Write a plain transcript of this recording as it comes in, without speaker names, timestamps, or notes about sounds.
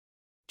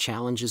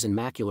Challenges in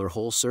macular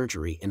hole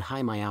surgery in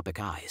high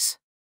myopic eyes.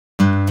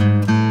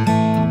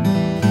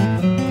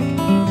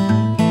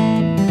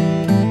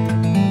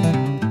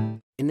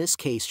 In this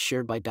case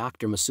shared by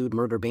Dr. Masoud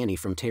Mirghorbani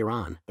from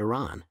Tehran,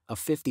 Iran, a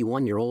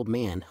 51-year-old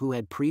man who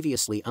had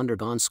previously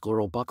undergone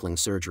scleral buckling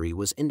surgery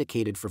was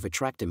indicated for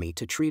vitrectomy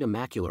to treat a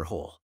macular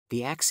hole.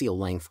 The axial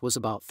length was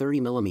about 30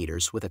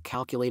 mm with a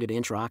calculated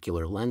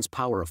intraocular lens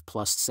power of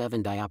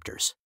 +7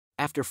 diopters.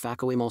 After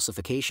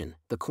phacoemulsification,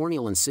 the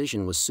corneal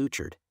incision was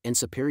sutured, and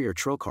superior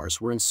trocars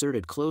were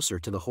inserted closer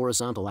to the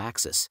horizontal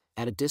axis,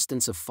 at a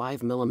distance of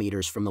 5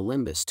 mm from the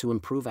limbus to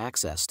improve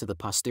access to the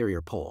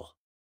posterior pole.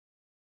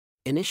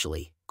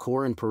 Initially,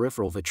 core and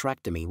peripheral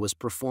vitrectomy was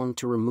performed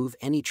to remove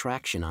any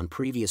traction on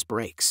previous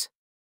breaks.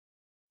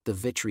 The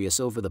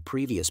vitreous over the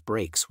previous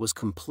breaks was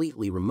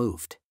completely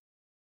removed.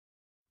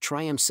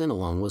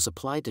 Triamcinolone was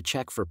applied to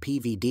check for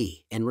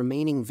PVD and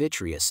remaining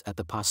vitreous at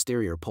the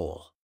posterior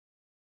pole.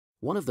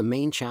 One of the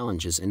main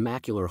challenges in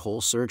macular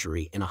hole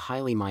surgery in a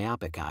highly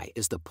myopic eye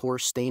is the poor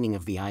staining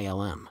of the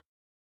ILM.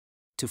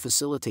 To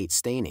facilitate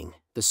staining,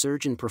 the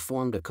surgeon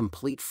performed a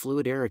complete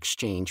fluid air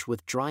exchange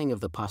with drying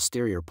of the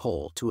posterior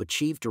pole to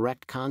achieve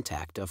direct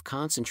contact of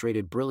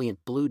concentrated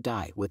brilliant blue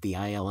dye with the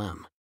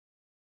ILM.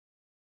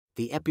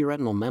 The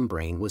epiretinal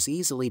membrane was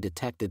easily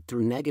detected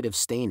through negative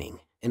staining,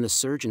 and the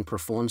surgeon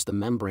performs the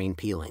membrane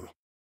peeling.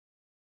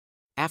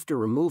 After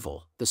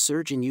removal, the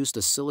surgeon used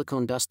a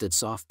silicone-dusted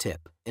soft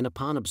tip, and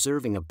upon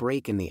observing a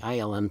break in the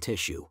ILM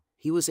tissue,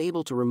 he was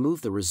able to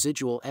remove the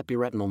residual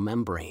epiretinal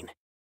membrane.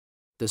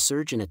 The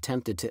surgeon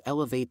attempted to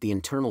elevate the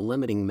internal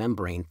limiting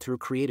membrane through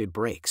created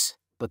breaks,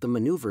 but the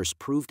maneuvers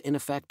proved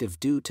ineffective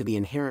due to the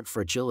inherent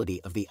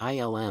fragility of the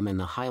ILM in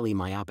the highly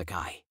myopic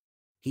eye.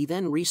 He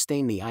then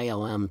restained the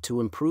ILM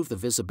to improve the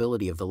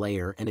visibility of the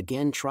layer and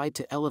again tried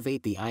to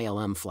elevate the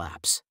ILM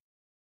flaps.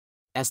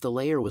 As the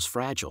layer was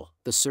fragile,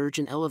 the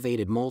surgeon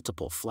elevated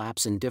multiple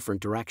flaps in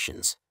different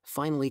directions,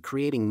 finally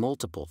creating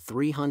multiple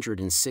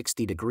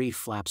 360-degree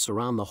flaps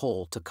around the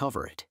hole to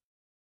cover it.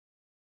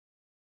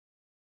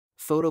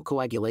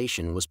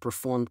 Photocoagulation was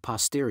performed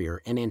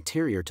posterior and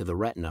anterior to the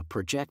retina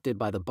projected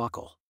by the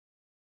buckle.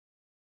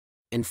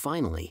 And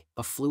finally,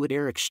 a fluid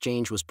air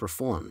exchange was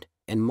performed,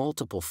 and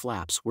multiple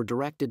flaps were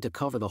directed to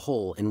cover the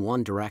hole in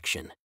one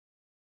direction.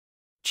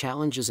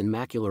 Challenges in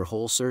macular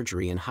hole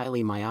surgery in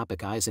highly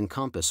myopic eyes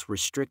encompass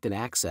restricted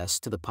access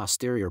to the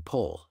posterior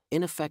pole,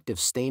 ineffective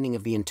staining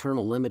of the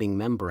internal limiting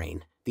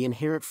membrane, the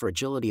inherent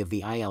fragility of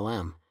the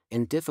ILM,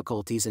 and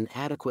difficulties in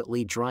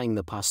adequately drying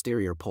the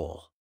posterior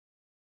pole.